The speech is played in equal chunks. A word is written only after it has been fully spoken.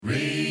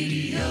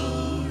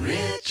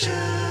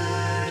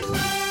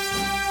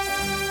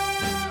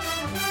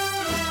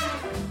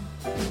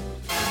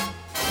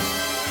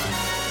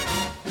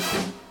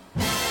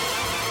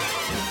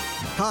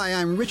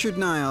Richard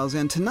Niles,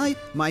 and tonight,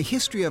 my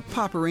history of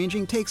pop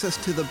arranging takes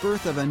us to the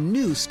birth of a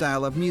new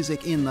style of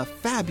music in the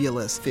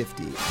fabulous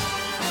 50s.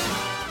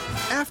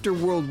 After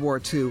World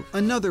War II,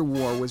 another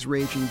war was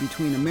raging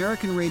between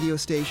American radio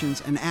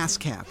stations and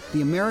ASCAP,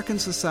 the American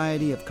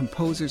Society of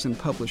Composers and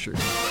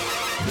Publishers.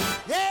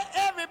 Hey,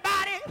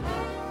 everybody,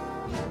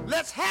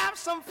 let's have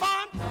some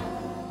fun.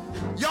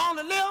 You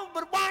only live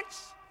but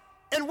once,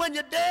 and when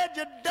you're dead,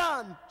 you're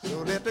done.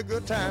 So let the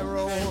good time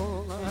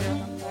roll.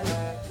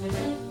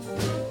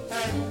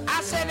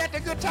 I say let the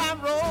good time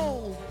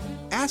roll.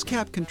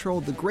 ASCAP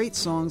controlled the great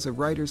songs of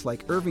writers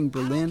like Irving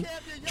Berlin,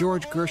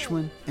 George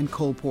Gershwin, and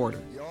Cole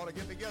Porter.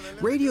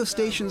 Radio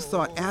stations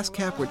thought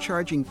ASCAP were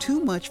charging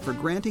too much for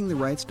granting the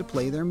rights to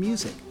play their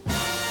music.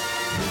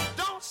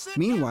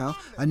 Meanwhile,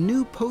 a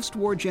new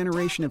post-war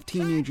generation of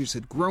teenagers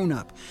had grown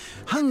up,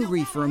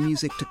 hungry for a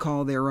music to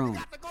call their own.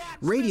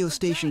 Radio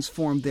stations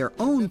formed their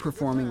own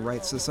performing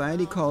rights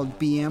society called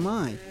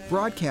BMI,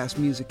 Broadcast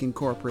Music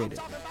Incorporated.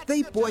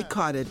 They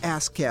boycotted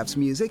ASCAP's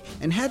music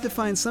and had to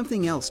find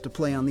something else to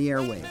play on the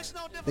airwaves.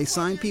 They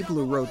signed people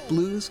who wrote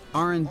blues,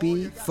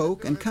 R&B,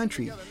 folk, and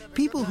country,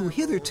 people who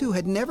hitherto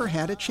had never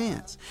had a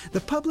chance. The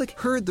public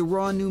heard the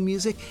raw new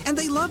music, and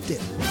they loved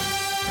it.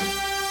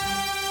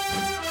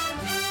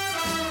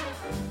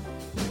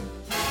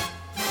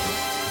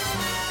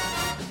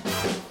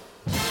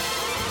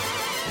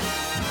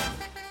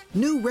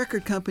 New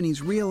record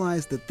companies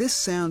realized that this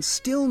sound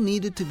still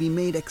needed to be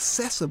made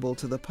accessible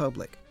to the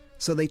public,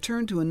 so they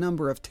turned to a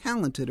number of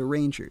talented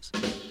arrangers.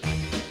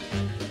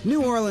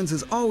 New Orleans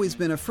has always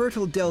been a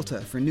fertile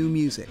delta for new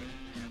music.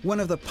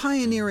 One of the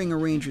pioneering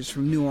arrangers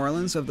from New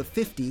Orleans of the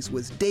 50s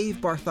was Dave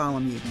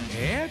Bartholomew.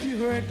 Have you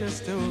heard the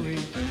story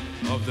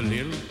of the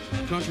little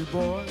country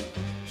boy?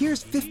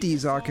 Here's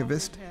 50s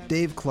archivist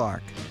Dave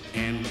Clark.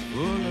 And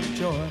full of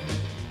joy.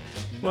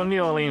 Well,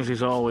 New Orleans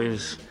is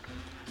always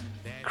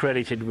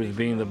credited with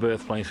being the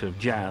birthplace of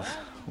jazz,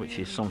 which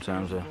is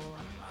sometimes an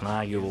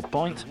arguable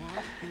point.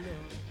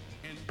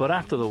 But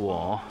after the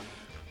war,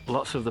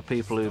 lots of the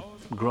people who've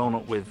grown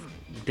up with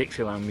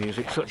Dixieland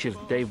music, such as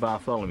Dave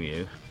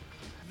Bartholomew,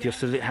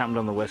 just as it happened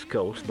on the West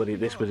Coast, but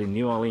this was in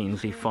New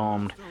Orleans, he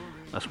formed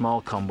a small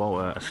combo,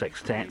 a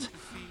sextet,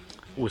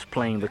 was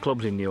playing the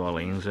clubs in New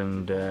Orleans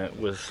and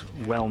was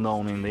well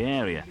known in the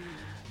area.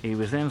 He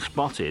was then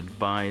spotted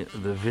by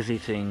the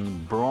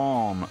visiting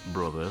Braun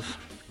brothers,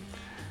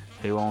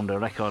 who owned a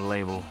record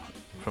label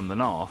from the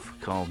north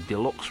called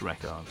Deluxe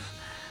Records,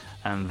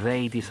 and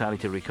they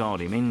decided to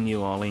record him in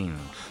New Orleans.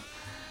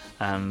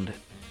 And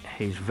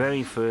his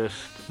very first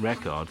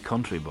record,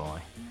 Country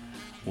Boy,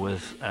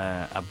 was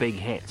a big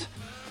hit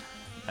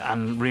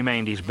and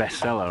remained his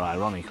bestseller,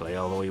 ironically,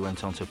 although he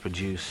went on to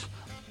produce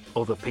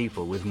other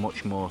people with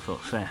much more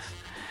success.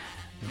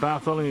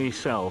 Bartholomew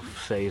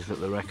himself says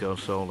that the record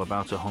sold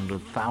about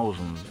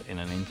 100,000 in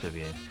an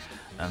interview,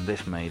 and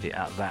this made it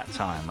at that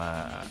time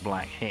a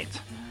black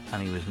hit,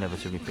 and he was never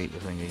to repeat the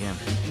thing again.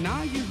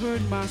 Now you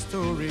heard my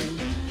story,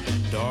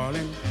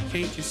 darling,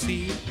 can't you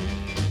see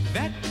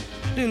that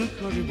little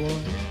country boy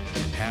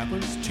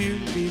happens to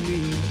be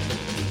me.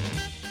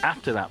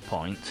 After that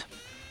point,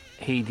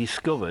 he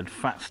discovered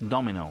Fats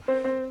Domino,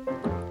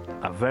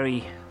 a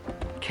very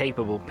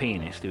capable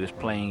pianist who was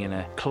playing in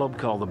a club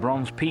called the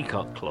Bronze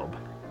Peacock Club.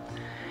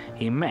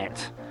 He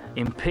met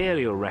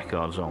Imperial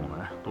Records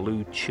owner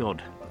Lou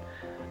Chudd.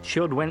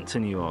 Chudd went to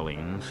New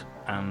Orleans,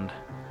 and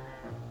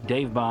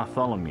Dave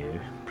Bartholomew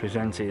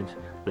presented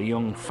the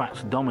young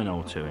Fats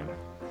Domino to him,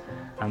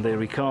 and they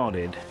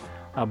recorded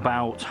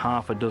about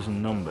half a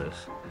dozen numbers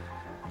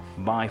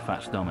by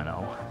Fats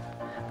Domino.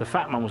 The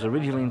Fat Man was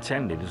originally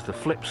intended as the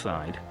flip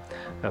side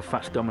of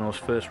Fats Domino's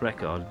first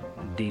record,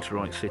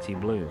 Detroit City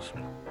Blues,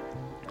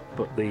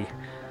 but the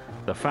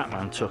Fat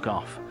Man took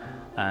off,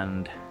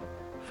 and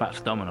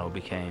Fats Domino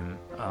became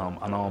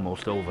an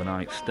almost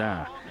overnight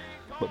star.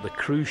 But the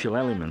crucial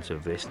element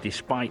of this,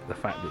 despite the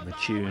fact that the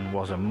tune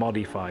was a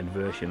modified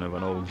version of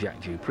an old Jack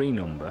Dupree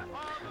number,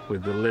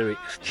 with the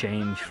lyrics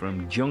changed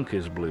from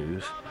Junkers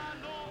Blues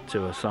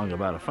to a song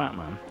about a fat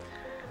man,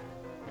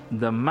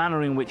 the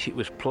manner in which it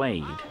was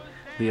played,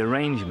 the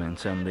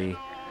arrangement and the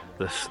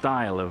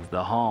style of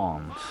the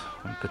horns,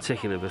 and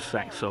particularly the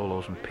sax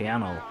solos and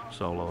piano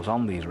solos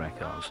on these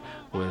records,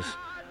 was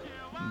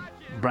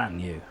brand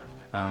new,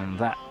 and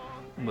that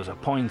was a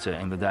pointer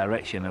in the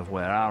direction of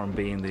where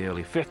R&B in the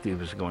early 50s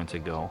was going to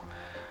go,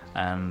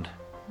 and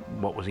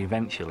what was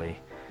eventually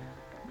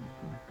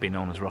be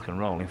known as rock and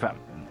roll. In fact,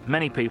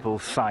 many people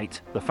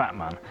cite The Fat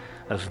Man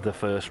as the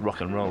first rock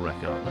and roll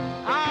record.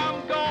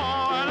 I'm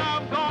going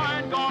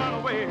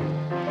away.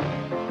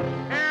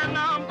 And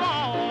I'm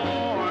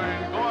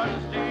going to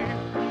stay.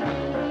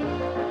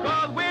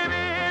 'Cause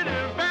women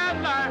is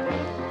bad life,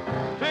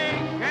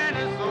 drink and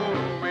it's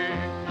away.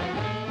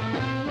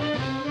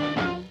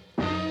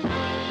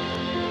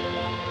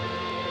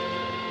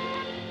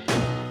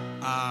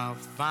 I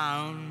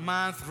found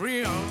my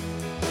thrill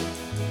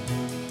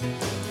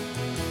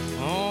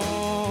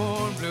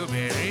on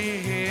Blueberry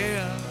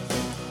Hill,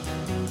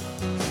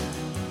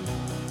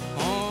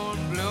 on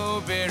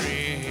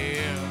Blueberry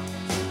Hill.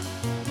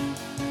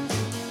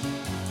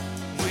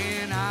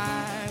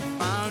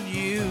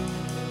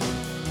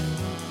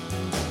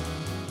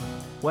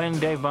 When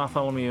Dave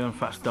Bartholomew and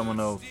Fats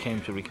Domino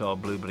came to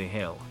record Blueberry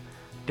Hill,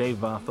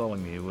 Dave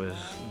Bartholomew was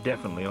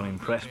definitely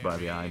unimpressed by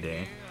the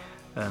idea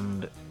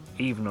and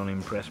even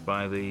unimpressed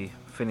by the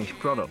finished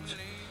product.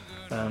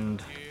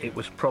 And it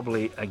was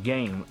probably,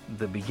 again,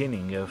 the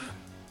beginning of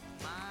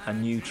a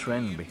new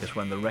trend, because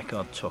when the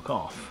record took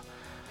off,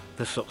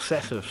 the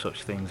success of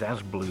such things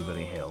as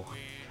Blueberry Hill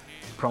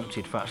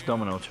prompted Fats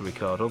Domino to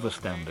record other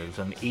standards,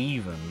 and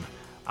even,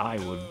 I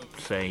would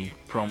say,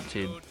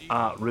 prompted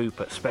Art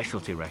Rupert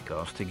Specialty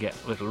Records to get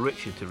Little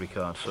Richard to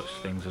record such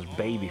things as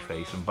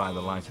Babyface and By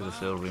the Light of the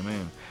Silvery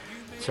Moon,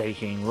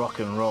 taking rock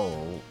and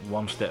roll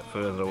one step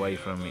further away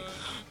from its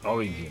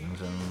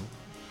origins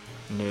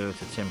and nearer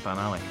to Tin Pan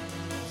Alley.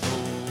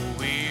 Oh,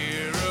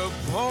 we're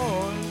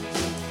apart.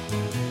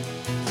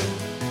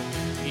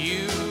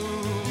 You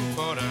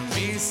thought of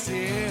me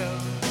still.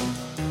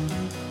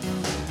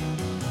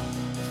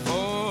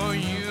 For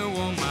you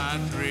on my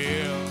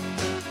thrill.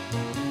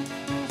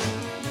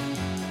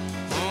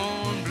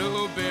 On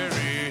Blueberry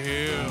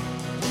Hill.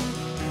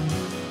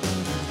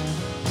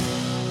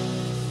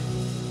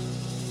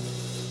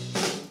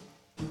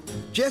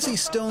 Jesse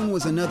Stone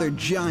was another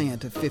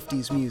giant of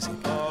 50s music.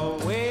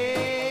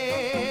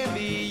 Away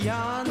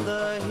beyond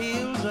the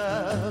hills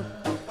of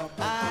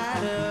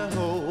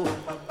Idaho,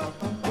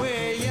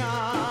 where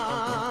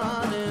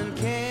yawning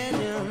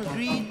canyons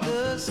greet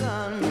the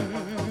sun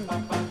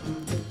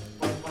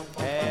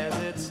as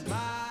it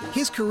smiles.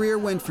 His career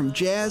went from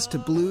jazz to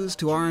blues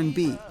to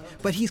R&B,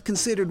 but he's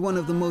considered one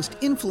of the most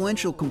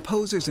influential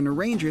composers and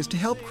arrangers to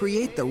help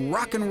create the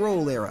rock and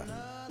roll era.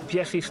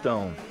 Jesse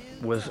Stone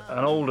was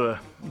an older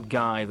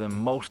guy than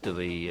most of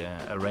the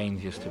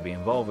arrangers to be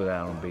involved with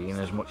R&B, in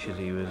as much as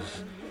he was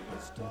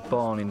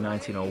born in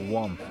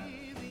 1901.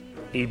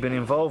 He'd been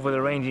involved with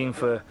arranging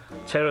for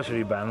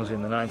territory bands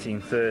in the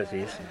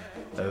 1930s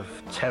of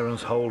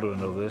Terence Holder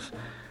and others,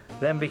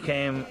 then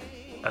became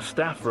a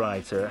staff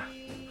writer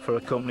for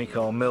a company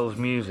called Mills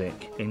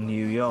Music in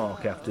New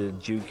York after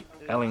Duke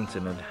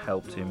Ellington had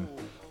helped him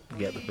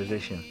get the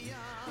position,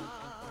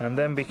 and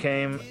then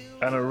became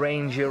an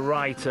arranger,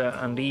 writer,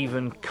 and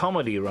even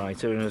comedy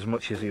writer, in as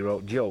much as he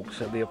wrote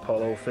jokes at the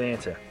Apollo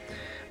Theatre.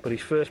 But his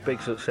first big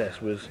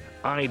success was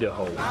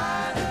Idaho.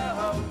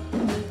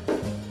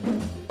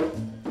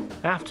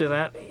 After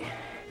that,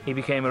 he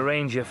became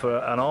arranger for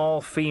an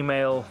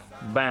all-female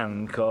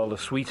band called the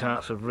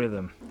Sweethearts of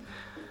Rhythm.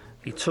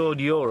 He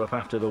toured Europe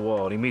after the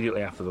war,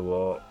 immediately after the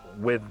war,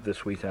 with the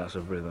Sweethearts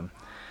of Rhythm,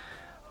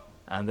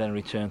 and then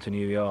returned to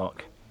New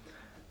York,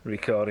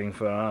 recording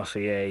for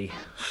RCA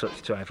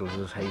such titles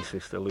as Hey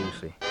Sister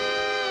Lucy.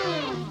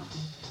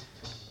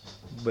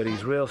 But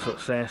his real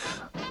success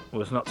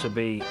was not to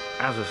be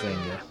as a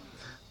singer,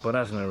 but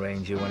as an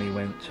arranger when he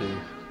went to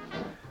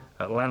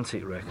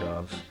Atlantic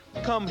Records.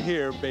 Come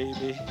here,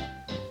 baby.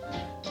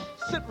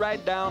 Sit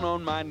right down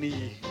on my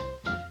knee.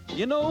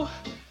 You know,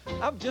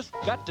 I've just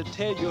got to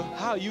tell you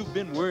how you've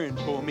been worrying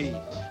for me.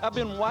 I've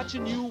been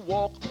watching you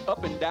walk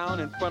up and down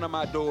in front of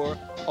my door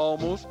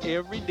almost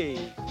every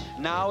day.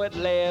 Now at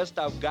last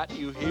I've got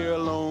you here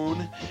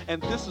alone,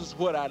 and this is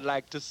what I'd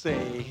like to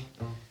say.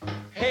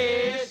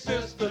 Hey,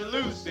 Sister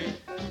Lucy,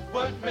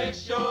 what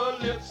makes your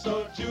lips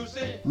so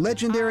juicy?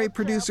 Legendary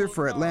producer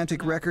for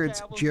Atlantic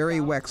Records, Jerry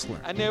Wexler.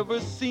 I never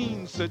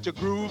seen such a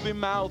groovy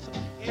mouth.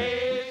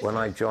 Hey. When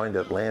I joined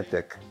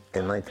Atlantic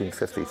in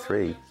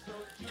 1953,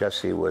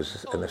 Jesse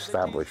was an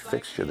established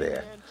fixture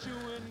there.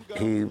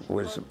 He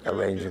was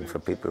arranging for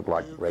people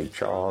like Ray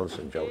Charles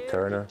and Joe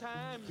Turner.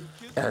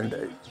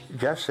 And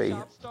Jesse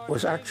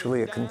was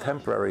actually a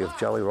contemporary of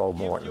Jelly Roll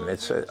Morton.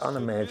 It's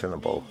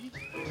unimaginable.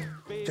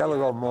 Jelly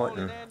Roll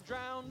Morton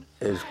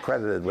is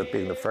credited with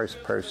being the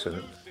first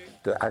person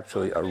to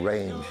actually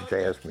arrange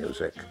jazz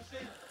music,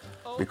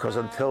 because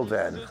until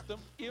then,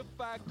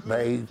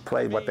 they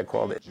played what they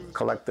called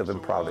collective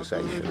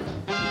improvisation.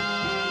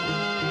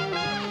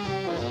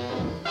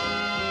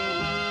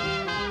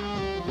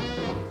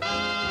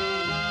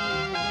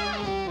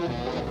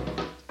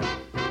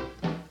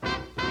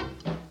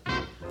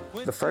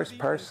 The first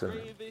person,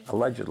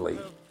 allegedly,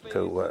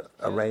 to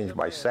arrange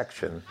by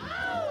section,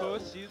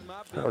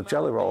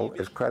 Jelly Roll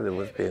is credited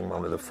with being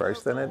one of the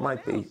first, and it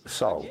might be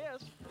so.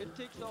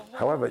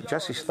 However,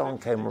 Jesse Stone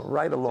came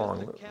right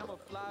along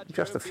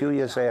just a few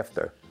years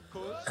after,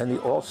 and he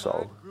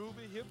also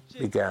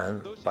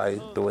began by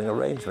doing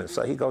arrangements.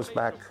 So he goes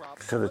back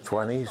to the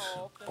 20s,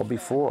 or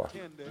before,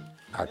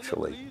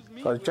 actually.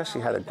 Because Jesse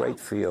had a great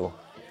feel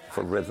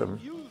for rhythm.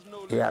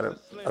 He had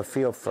a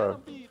feel for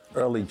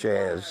early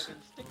jazz,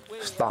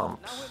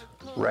 stomps,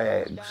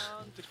 rags,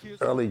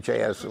 early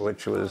jazz,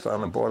 which was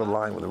on the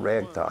borderline with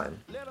ragtime.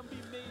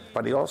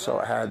 But he also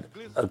had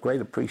a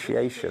great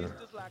appreciation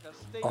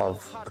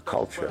of the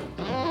culture.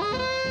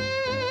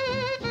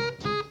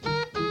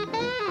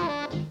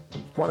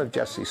 One of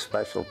Jesse's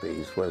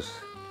specialties was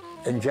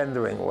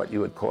engendering what you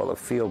would call a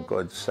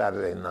feel-good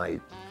Saturday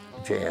night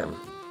jam.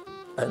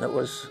 And it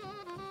was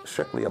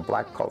strictly a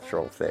black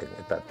cultural thing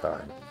at that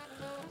time.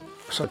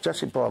 So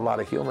Jesse brought a lot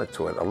of humor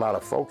to it, a lot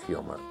of folk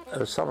humor.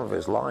 Some of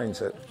his lines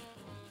that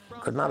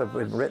could not have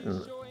been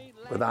written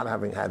without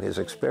having had his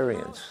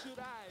experience.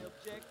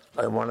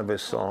 In one of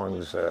his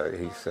songs,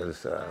 he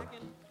says,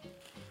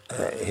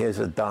 here's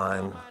a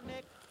dime,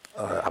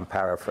 I'm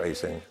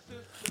paraphrasing,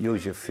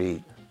 use your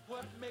feet,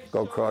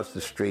 go across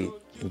the street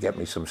and get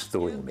me some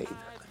stewing meat.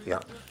 Yeah,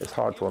 it's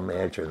hard to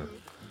imagine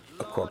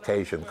a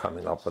Caucasian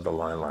coming up with a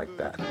line like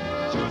that.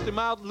 Juicy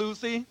mouth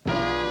Lucy,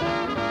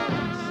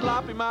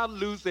 sloppy mouth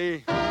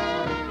Lucy.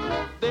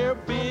 They're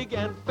big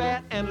and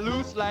fat and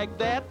loose like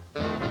that,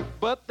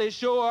 but they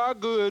sure are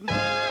good.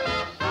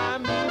 I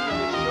mean,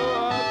 they sure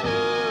are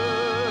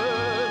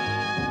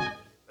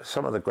good.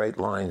 Some of the great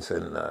lines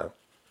in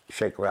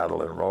Shake,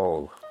 Rattle, and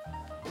Roll,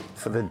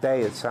 for the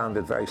day it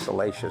sounded very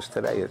salacious.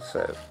 Today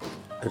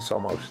it's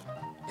almost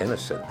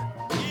innocent.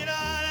 Get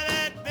out of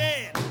that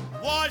bed,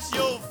 wash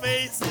your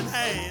face and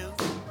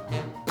hands.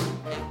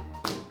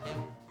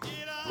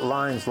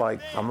 Lines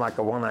like, I'm like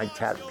a one-eyed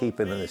cat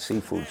peeping in a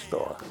seafood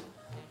store.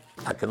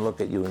 I can look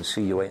at you and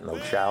see you ain't no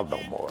child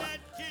no more.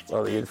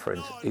 Well, the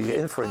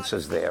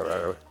inferences there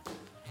are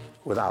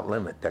without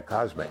limit. They're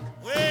cosmic.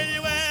 When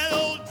you wear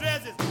old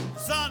dresses, the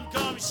sun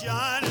comes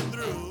shining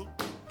through.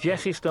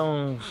 Jesse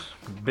Stone's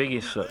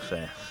biggest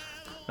success,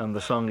 and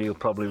the song he'll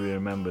probably be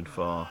remembered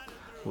for,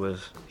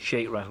 was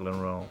Shake, Rattle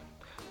and Roll,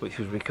 which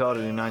was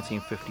recorded in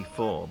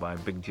 1954 by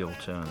Big Joe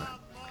Turner.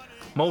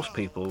 Most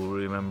people will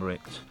remember it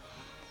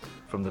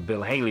from the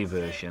Bill Haley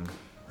version,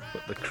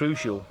 but the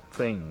crucial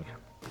thing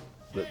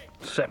that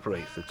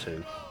separates the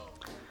two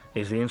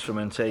is the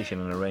instrumentation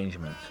and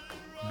arrangement.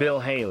 Bill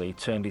Haley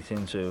turned it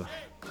into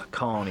a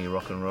corny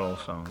rock and roll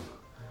song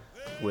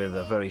with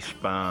a very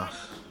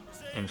sparse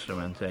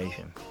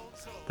instrumentation.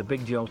 The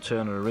Big Joe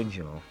Turner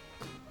original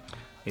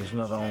is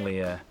not only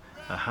a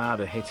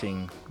harder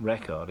hitting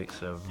record,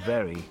 it's a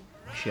very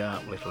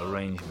sharp little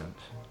arrangement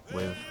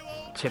with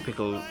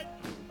typical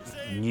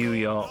New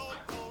York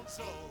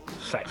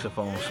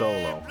saxophone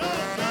solo.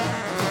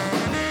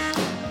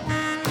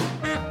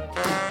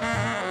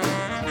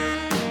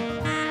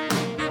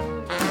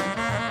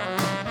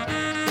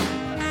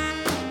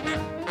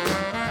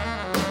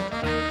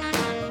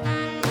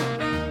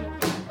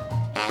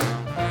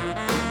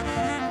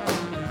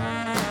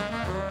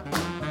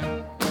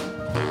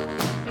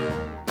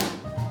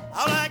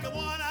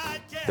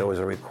 There was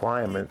a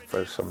requirement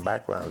for some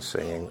background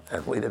singing,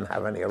 and we didn't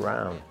have any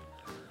around.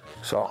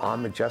 So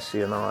Ahmed,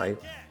 Jesse, and I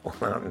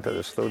went out into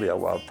the studio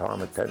while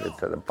Tom attended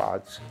to the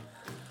parts,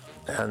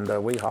 and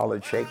we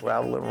hollered Shake,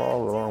 Rattle, and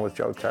Roll along with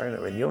Joe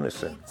Turner in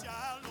unison.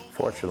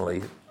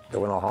 Fortunately, there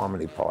were no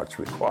harmony parts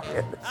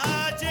required.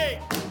 Shake,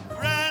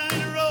 rattle,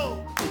 and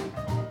roll.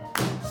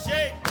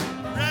 Shake,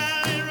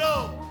 rattle, and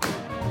roll.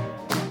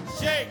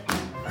 Shake,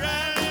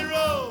 rattle, and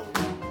roll.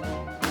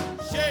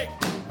 Shake,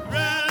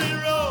 rattle,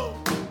 and roll.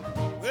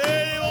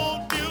 Well, you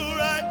won't do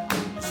right,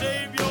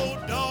 save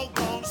your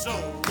doggone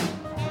soul.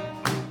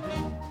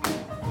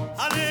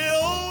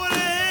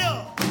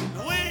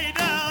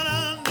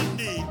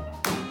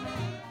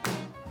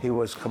 He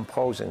was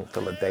composing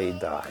till the day he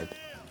died.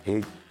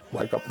 He'd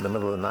wake up in the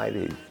middle of the night,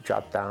 he'd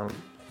jot down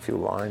a few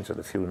lines and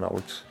a few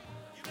notes,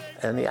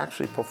 and he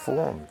actually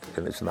performed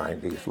in his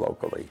 90s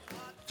locally.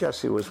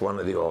 Jesse was one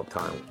of the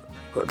all-time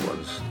good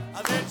ones.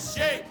 I said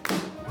shake,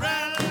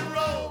 rattle, and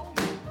roll.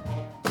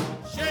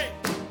 Shake,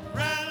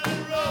 rattle,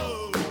 and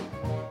roll.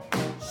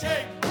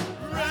 Shake,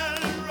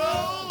 rattle, and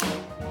roll.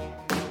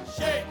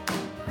 Shake,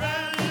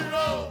 rattle, and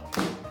roll.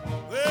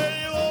 Well,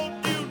 you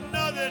won't do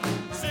nothing,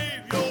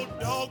 save your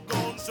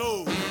doggone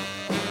soul.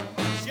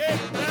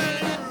 Shake,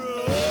 rattle, and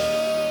roll.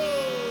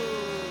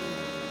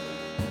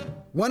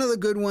 One of the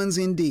good ones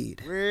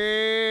indeed.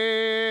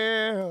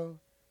 Well,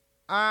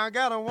 I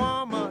got a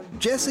woman.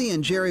 Jesse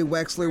and Jerry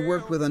Wexler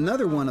worked with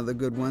another one of the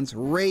good ones,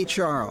 Ray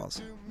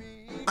Charles.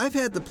 I've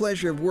had the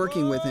pleasure of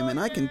working with him, and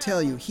I can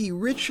tell you he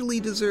richly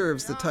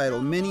deserves the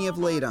title many have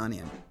laid on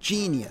him,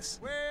 genius.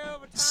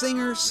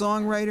 Singer,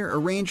 songwriter,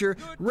 arranger,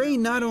 Ray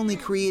not only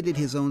created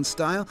his own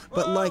style,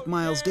 but like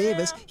Miles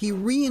Davis, he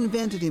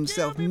reinvented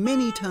himself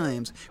many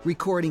times,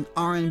 recording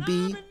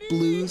R&B,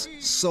 blues,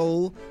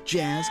 soul,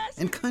 jazz,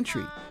 and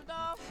country.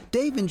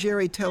 Dave and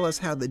Jerry tell us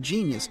how the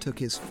genius took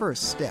his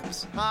first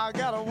steps. I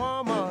got a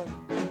woman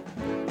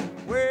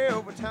way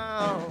over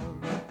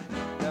town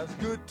that's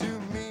good to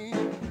me.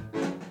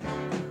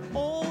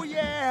 Oh,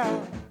 yeah.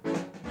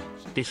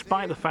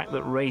 Despite the fact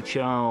that Ray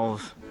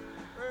Charles,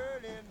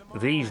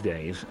 these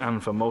days,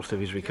 and for most of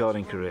his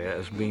recording career,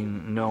 has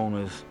been known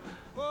as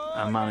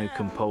a man who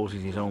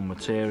composes his own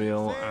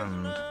material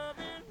and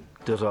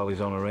does all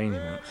his own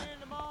arrangements,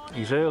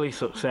 his early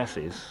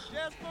successes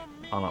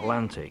on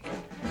Atlantic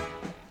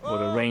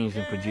were arranged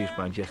and produced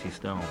by Jesse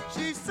Stone.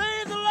 She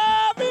says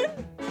loving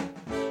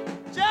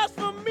just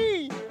for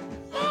me.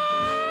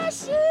 Oh,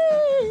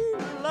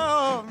 she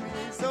loves me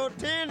so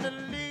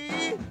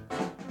tenderly.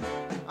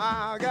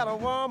 I got a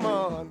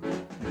woman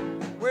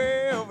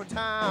way over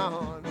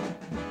town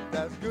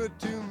that's good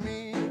to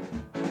me.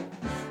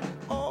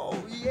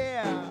 Oh,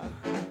 yeah.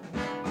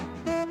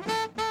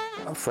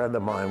 A friend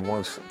of mine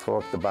once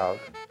talked about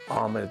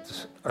Ahmed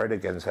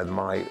Ertegun's and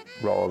my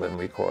role in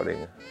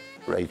recording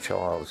Ray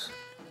Charles.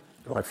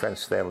 my friend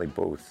Stanley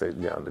Booth,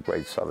 the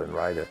great Southern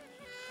writer,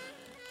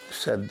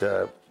 said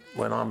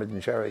when Ahmet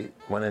and Jerry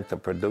went in to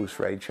produce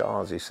Ray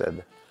Charles, he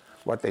said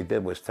what they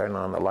did was turn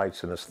on the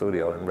lights in the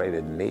studio, and Ray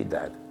didn't need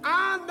that.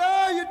 I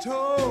know you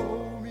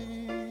told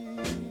me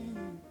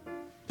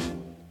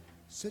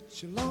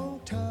such a long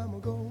time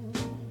ago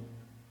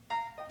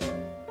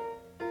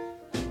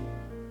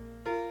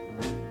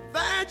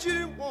that you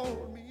didn't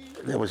want me.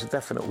 There was a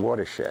definite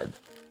watershed,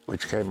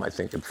 which came, I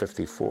think, in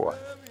 '54.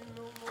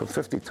 From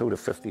 '52 to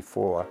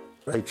 '54,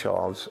 Ray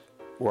Charles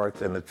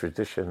worked in the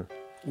tradition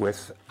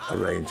with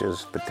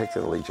arrangers,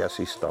 particularly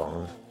Jesse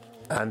Stone,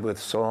 and with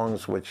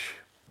songs which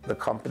the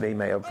company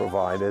may have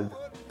provided,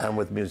 and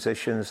with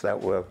musicians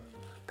that were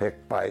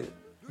picked by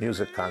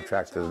music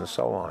contractors and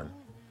so on.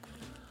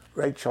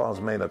 Ray Charles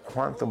made a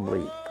quantum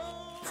leap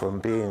from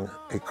being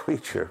a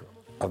creature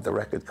of the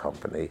record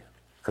company,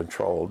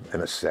 controlled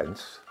in a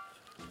sense,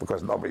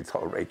 because nobody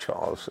told Ray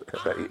Charles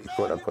that he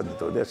could or couldn't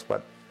do this,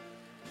 but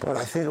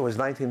I think it was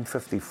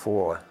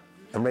 1954,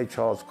 and Ray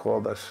Charles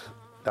called us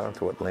down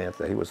to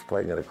Atlanta. He was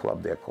playing at a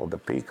club there called the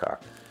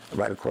Peacock.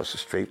 Right across the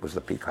street was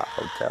the Peacock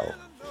Hotel.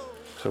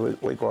 So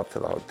we go up to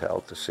the hotel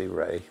to see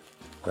Ray.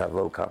 We have a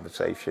little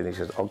conversation. He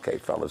says, "Okay,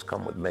 fellas,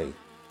 come with me."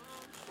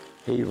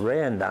 He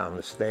ran down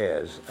the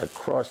stairs,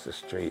 across the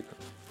street,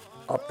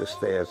 up the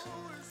stairs,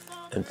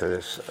 into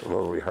this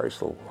little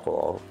rehearsal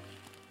hall.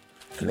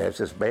 And there's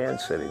this band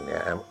sitting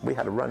there, and we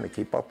had to run to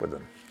keep up with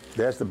them.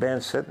 There's the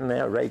band sitting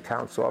there, Ray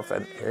counts off,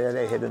 and here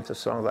they hit into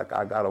songs like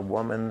 "I Got a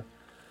Woman,"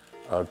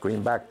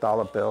 "Greenback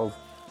Dollar Bill."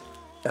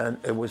 And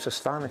it was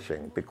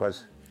astonishing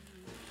because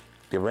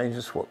the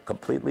arrangements were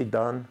completely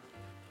done,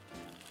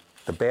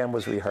 the band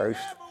was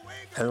rehearsed,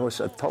 and it was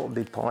a total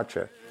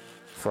departure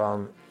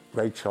from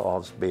Ray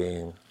Charles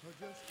being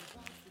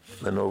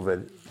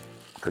maneuvered,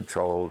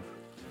 controlled.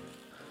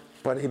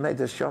 But he made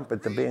this jump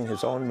into being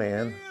his own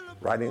man,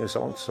 writing his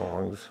own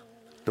songs,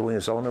 doing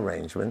his own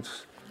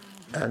arrangements.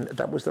 And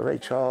that was the Ray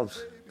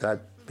Charles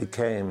that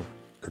became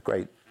the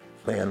great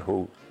man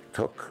who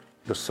took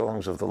the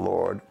songs of the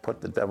Lord, put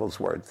the devil's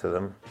word to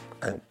them,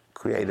 and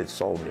created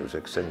soul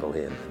music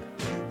single-handed.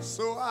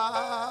 So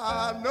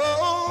I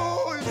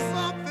know it's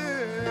something.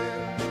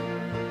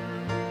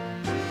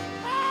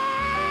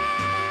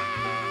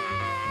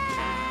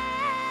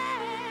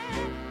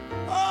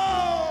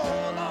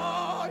 Oh,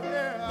 Lord,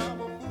 yeah,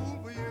 I'm a fool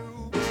for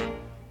you.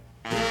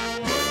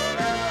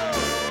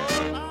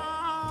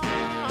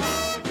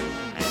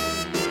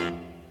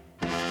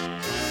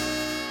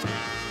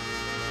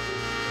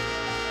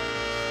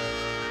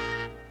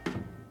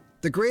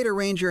 The great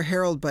arranger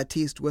Harold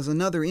Batiste was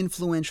another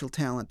influential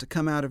talent to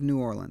come out of New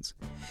Orleans.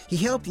 He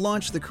helped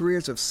launch the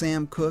careers of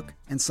Sam Cooke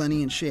and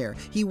Sonny and Cher.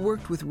 He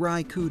worked with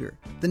Ry Cooder,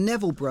 the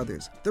Neville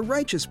Brothers, the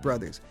Righteous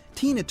Brothers,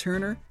 Tina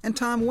Turner, and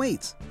Tom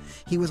Waits.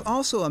 He was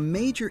also a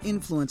major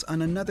influence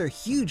on another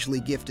hugely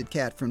gifted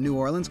cat from New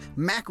Orleans,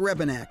 Mac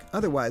Rebennack,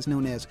 otherwise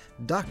known as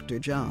Dr.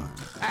 John.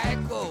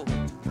 Echo,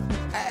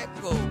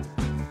 echo,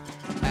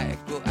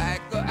 echo,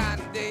 echo,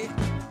 ande.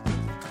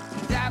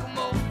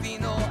 Giacomo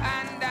Fino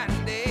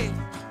andande.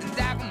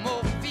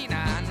 Giacomo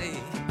Finande.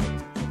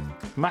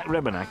 Mac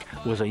Rebennack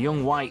was a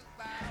young white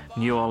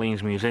New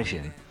Orleans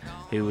musician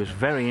who was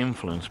very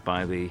influenced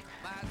by the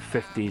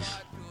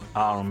 50s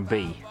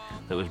R&B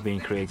that was being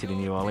created in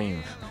New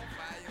Orleans.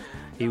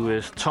 He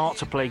was taught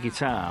to play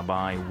guitar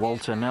by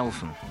Walter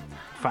Nelson,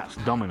 Fats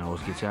Domino's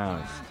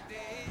guitarist.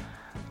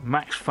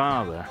 Mac's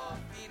father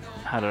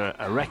had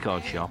a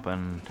record shop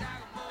and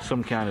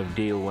some kind of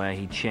deal where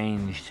he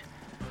changed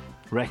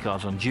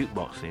records on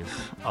jukeboxes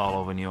all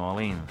over New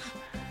Orleans.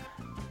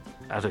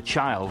 As a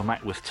child,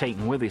 Mac was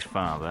taken with his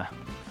father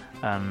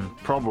and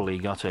probably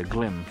got a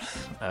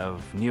glimpse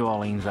of New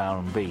Orleans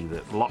R&B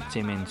that locked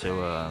him into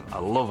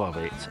a love of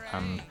it,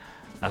 and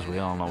as we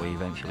all know, he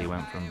eventually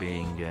went from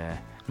being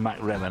Mac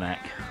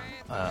Rebennack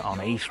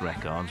on Ace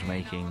Records,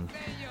 making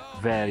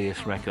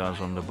various records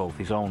under both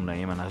his own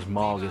name and as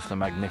Morgus the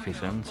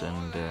Magnificent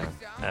and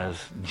as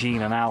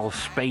Gene and Al's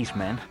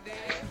Spacemen,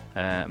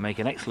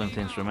 making excellent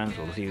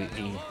instrumentals. He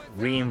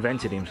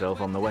reinvented himself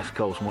on the West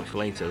Coast much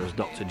later as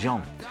Dr.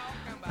 John,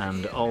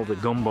 and all the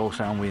gumbo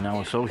sound we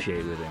now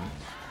associate with him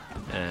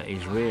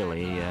is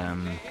really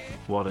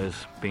what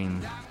has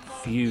been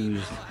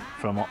fused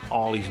from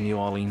all his New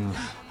Orleans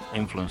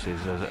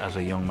influences as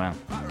a young man.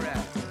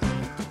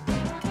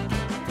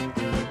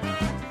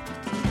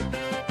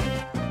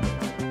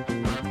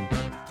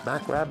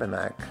 Mac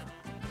Rebennack,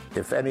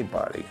 if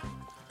anybody,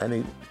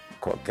 any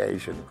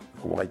Caucasian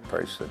white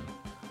person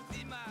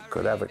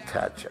could ever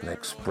catch and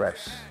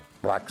express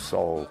black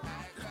soul,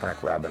 is Mac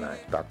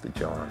Rebennack, Dr.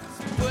 John.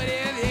 Put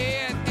it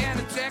in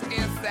and check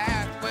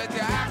inside with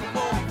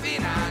Giacomo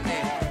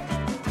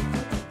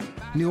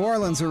Finande. New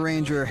Orleans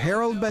arranger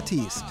Harold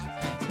Batiste.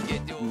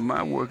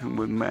 My working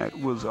with Mac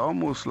was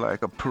almost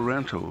like a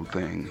parental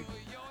thing.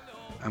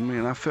 I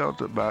mean, I felt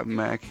about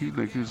Mac, he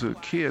was a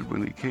kid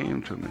when he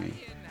came to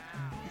me.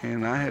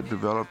 And I had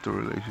developed a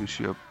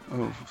relationship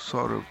of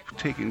sort of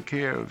taking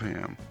care of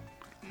him.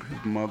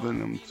 His mother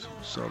and him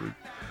sort of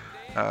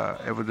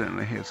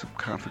evidently had some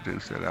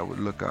confidence that I would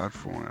look out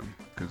for him,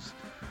 because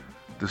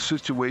the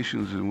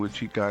situations in which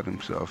he got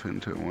himself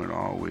into weren't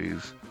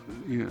always,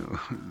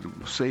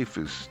 the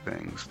safest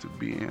things to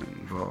be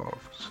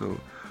involved. So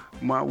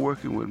my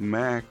working with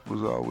Mac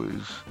was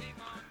always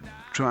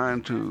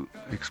trying to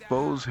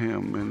expose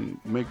him and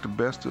make the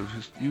best of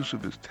his use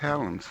of his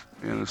talents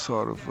in a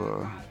sort of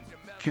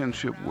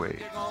kinship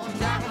way.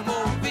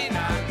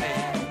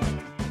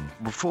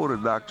 Before the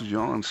Dr.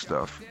 John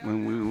stuff,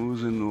 when we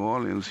was in New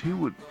Orleans, he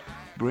would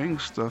bring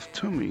stuff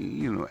to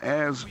me,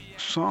 as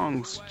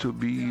songs to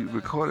be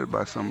recorded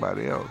by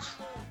somebody else.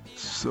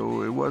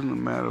 So it wasn't a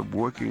matter of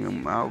working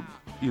them out,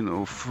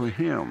 for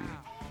him.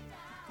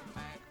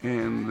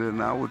 And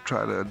then I would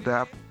try to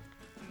adapt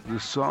the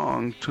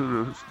song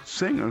to the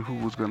singer who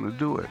was going to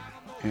do it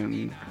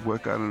and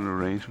work out an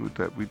arrangement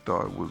that we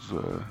thought was,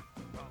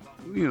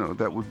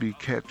 that would be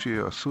catchy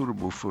or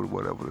suitable for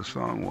whatever the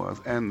song was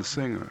and the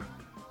singer.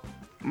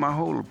 My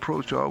whole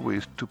approach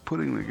always to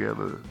putting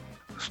together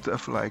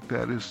stuff like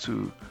that is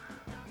to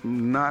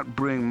not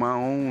bring my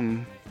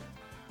own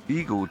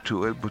ego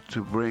to it, but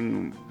to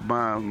bring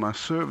my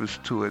service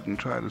to it and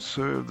try to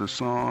serve the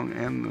song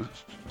and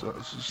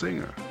the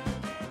singer.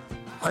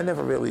 I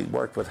never really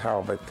worked with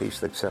Harold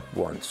Batiste except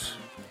once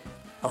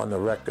on a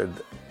record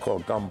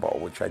called Gumbo,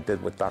 which I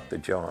did with Dr.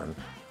 John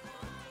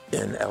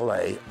in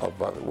L.A.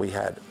 We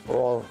had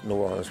all New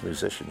Orleans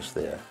musicians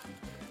there.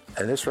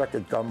 And this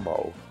record,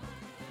 Gumbo,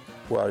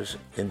 was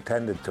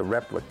intended to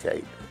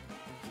replicate,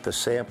 to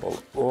sample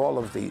all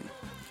of the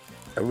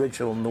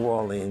original New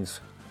Orleans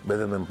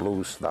rhythm and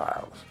blues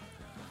styles.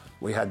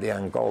 We had the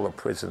Angola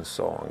prison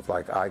songs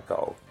like I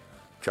Go,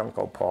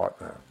 Jungle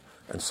Partner,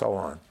 and so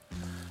on.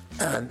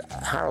 And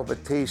Harold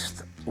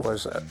Batiste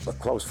was a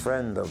close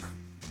friend of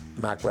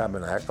Mac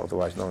Rebennack,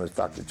 otherwise known as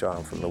Dr.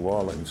 John from New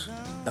Orleans,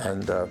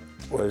 and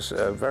was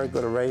a very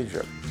good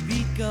arranger.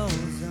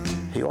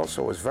 He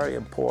also was very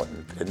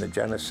important in the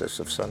genesis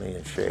of Sonny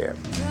and Cher.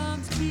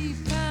 Drums keep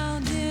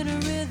pounding a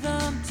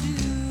rhythm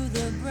to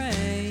the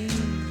brain.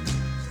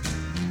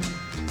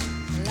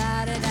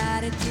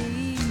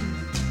 La-da-da-da-dee.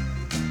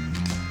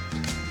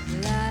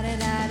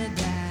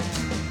 La-da-da-da-da.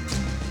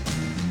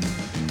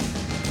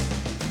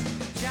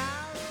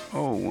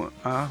 Oh,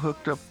 I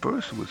hooked up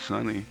first with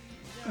Sonny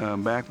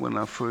back when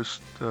I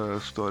first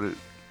started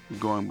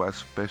going by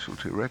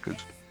Specialty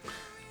Records.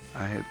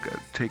 I had got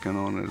taken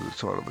on as a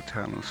sort of a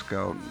talent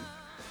scout,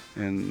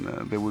 and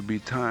there would be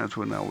times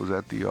when I was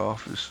at the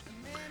office,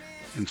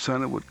 and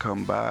Sonny would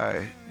come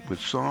by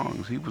with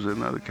songs. He was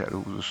another cat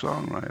who was a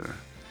songwriter,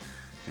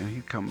 and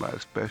he'd come by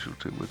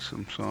Specialty with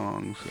some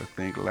songs. I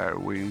think Larry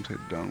Williams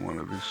had done one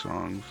of his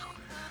songs.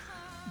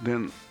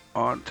 Then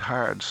Art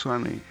hired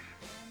Sonny,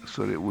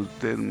 so it was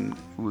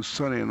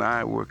Sonny and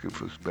I working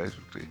for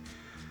Specialty.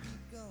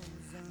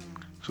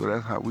 So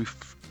that's how we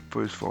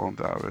first formed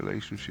our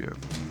relationship.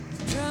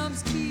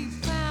 Drums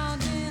keep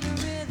pounding a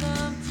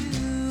rhythm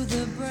to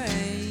the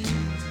brain.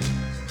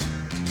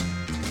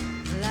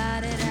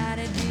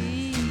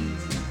 La-da-da-da-dee.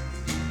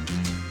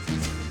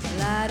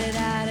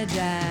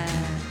 La-da-da-da-da.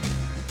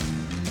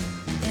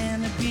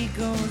 And the beat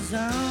goes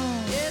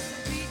on. Yes,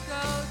 the beat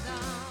goes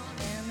on.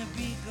 And the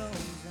beat goes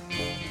on.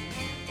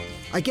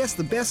 I guess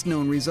the best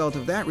known result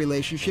of that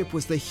relationship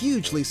was the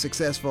hugely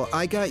successful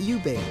I Got You,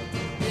 Baby.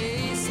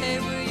 They say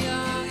we're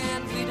young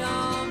and we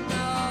don't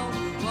know.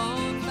 We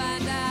won't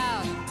find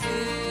out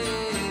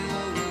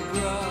till we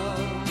grow.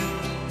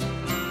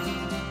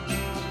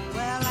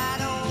 Well, I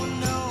don't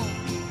know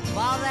if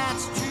all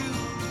that's true,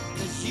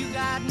 'cause you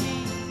got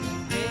me,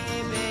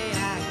 baby,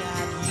 I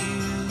got you.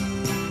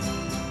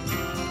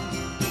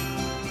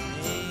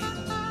 Hey.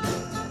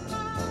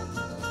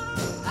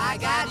 I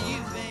got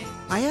you, baby.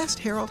 I asked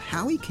Harold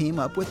how he came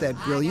up with that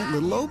brilliant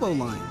little oboe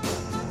line.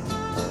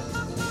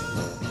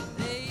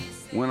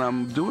 When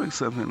I'm doing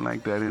something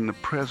like that in the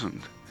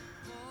present,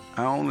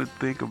 I only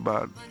think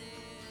about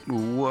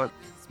what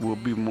will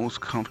be most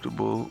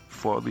comfortable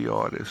for the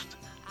artist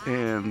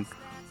and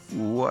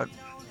what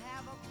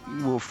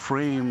will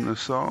frame the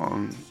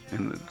song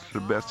to the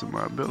best of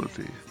my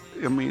ability.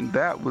 I mean,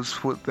 that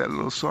was what that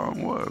little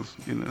song was.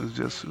 It's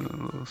just a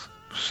little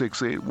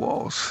 6/8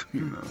 waltz,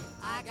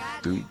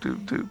 Do, do,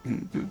 do,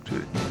 do,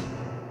 do.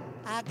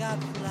 I got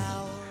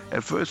flowers.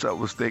 At first I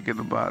was thinking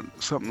about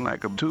something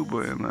like a tuba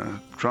and a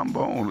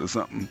trombone or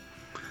something,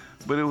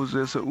 but it was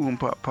just a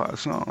oom-pa-pa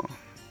song.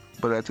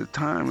 But at the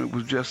time, it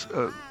was just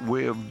a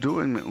way of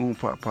doing the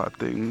oom-pa-pa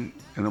thing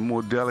in a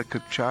more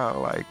delicate,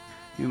 childlike,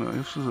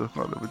 this was a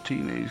sort of a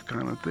teenage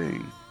kind of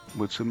thing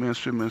with some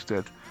instruments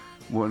that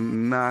were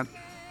not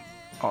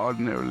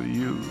ordinarily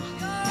used.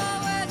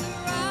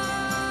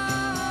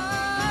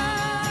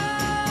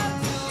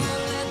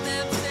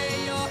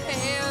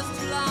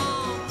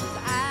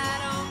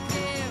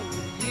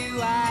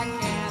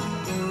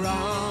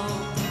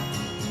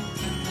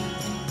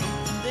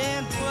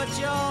 Put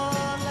your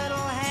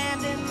little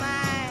hand in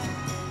mine.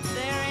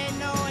 There ain't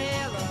no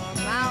hill or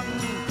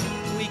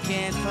mountain we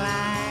can't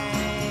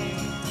climb.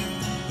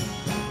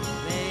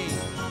 Babe,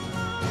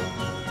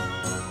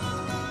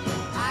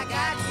 I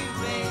got you,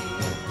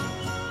 babe.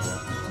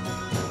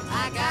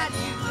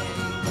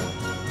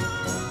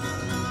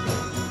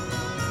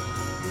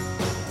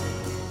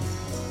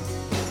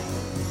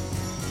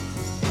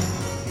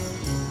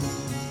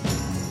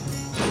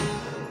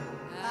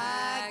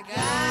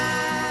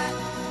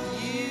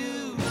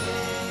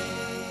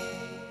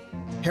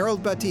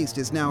 Harold Batiste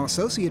is now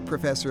Associate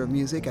Professor of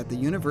Music at the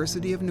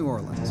University of New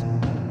Orleans.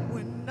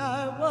 When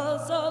I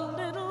was a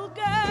little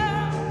girl,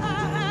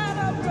 I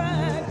had a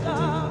rag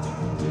doll,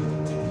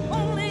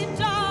 only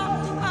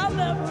doll I've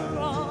ever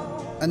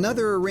owned.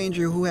 Another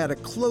arranger who had a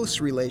close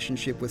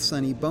relationship with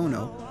Sonny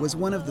Bono was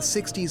one of the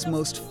 60s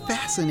most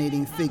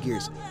fascinating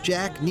figures,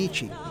 Jack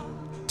Nitzsche.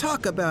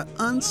 Talk about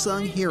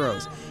unsung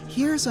heroes.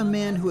 Here's a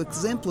man who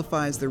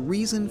exemplifies the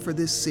reason for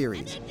this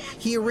series.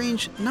 He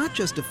arranged not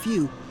just a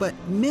few, but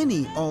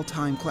many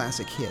all-time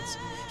classic hits.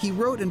 He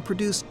wrote and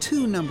produced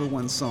 2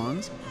 #1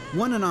 songs,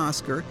 won an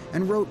Oscar,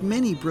 and wrote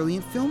many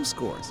brilliant film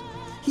scores.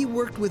 He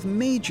worked with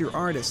major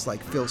artists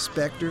like Phil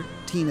Spector,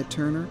 Tina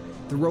Turner,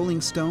 the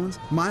Rolling Stones,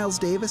 Miles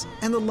Davis,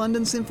 and the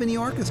London Symphony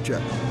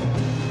Orchestra.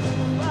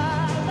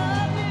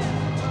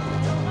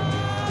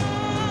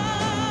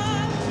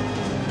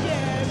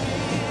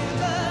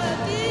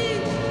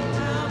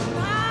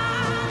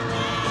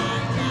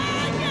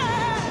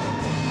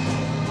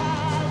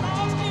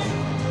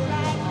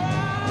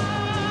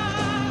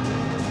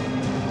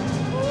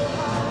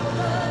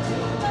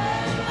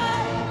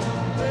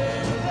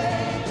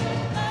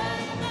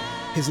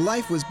 His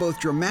life was both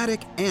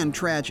dramatic and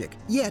tragic,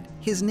 yet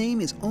his name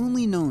is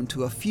only known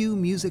to a few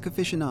music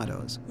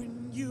aficionados.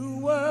 When you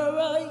were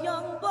a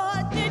young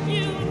boy, did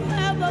you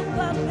have a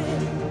puppy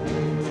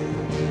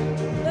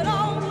that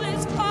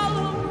always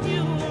followed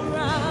you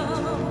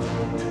around?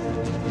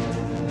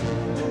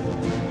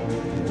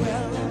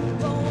 Well,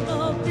 I'm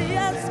gonna be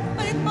as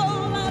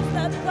faithful as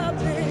that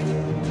puppy.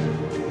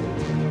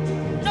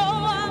 No,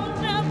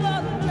 I'll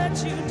never let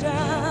you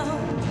down.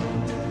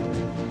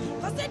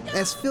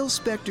 As Phil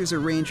Spector's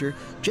arranger,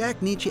 Jack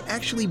Nitzsche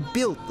actually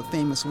built the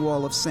famous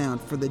wall of sound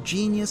for the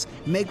genius,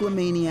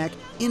 megalomaniac,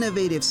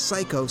 innovative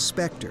psycho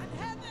Spector.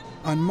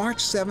 On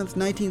March 7,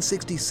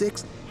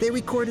 1966, they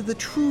recorded the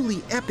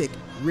truly epic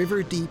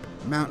River Deep,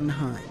 Mountain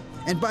High.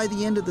 And by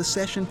the end of the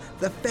session,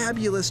 the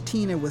fabulous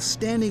Tina was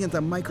standing at the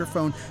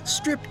microphone,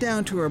 stripped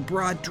down to her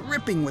bra,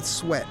 dripping with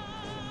sweat.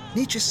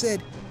 Nitzsche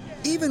said,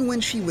 even when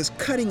she was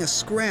cutting a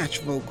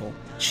scratch vocal,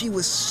 she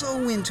was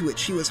so into it,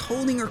 she was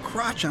holding her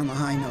crotch on the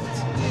high notes.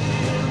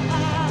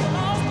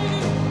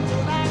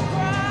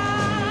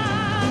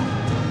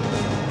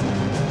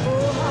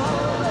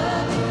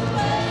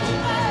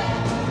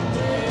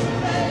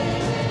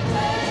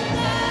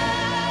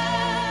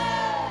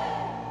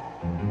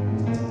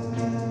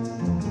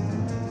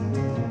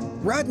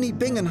 Rodney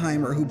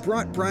Bingenheimer, who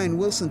brought Brian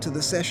Wilson to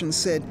the session,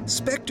 said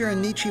Spector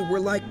and Nitzsche were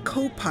like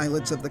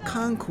co-pilots of the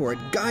Concorde,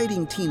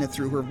 guiding Tina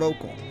through her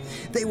vocal.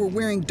 They were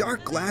wearing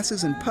dark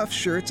glasses and puff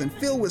shirts, and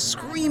Phil was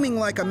screaming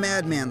like a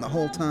madman the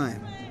whole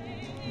time.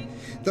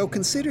 Though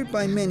considered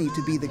by many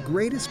to be the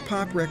greatest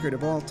pop record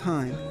of all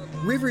time,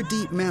 River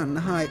Deep Mountain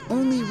High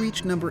only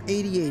reached number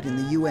 88 in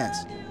the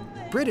U.S.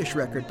 British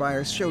record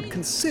buyers showed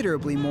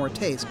considerably more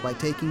taste by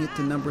taking it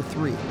to number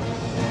 3.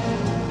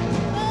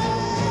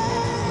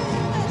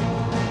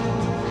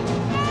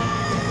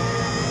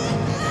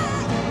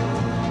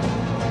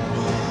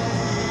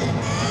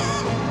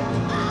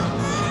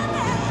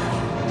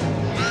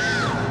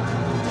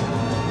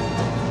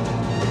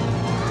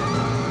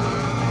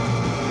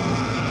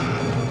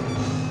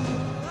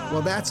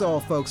 Well, that's all,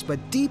 folks,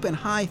 but deep and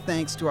high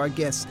thanks to our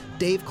guests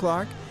Dave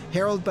Clark,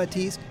 Harold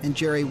Batiste, and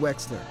Jerry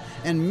Wexler,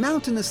 and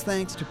mountainous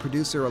thanks to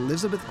producer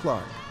Elizabeth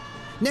Clark.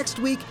 Next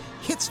week,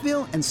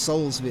 Hitsville and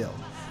Soulsville.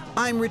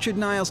 I'm Richard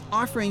Niles,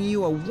 offering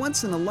you a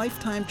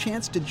once-in-a-lifetime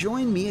chance to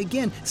join me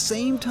again,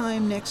 same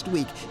time next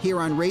week, here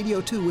on Radio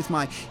 2 with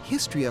my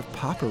History of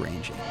Pop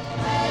Arranging.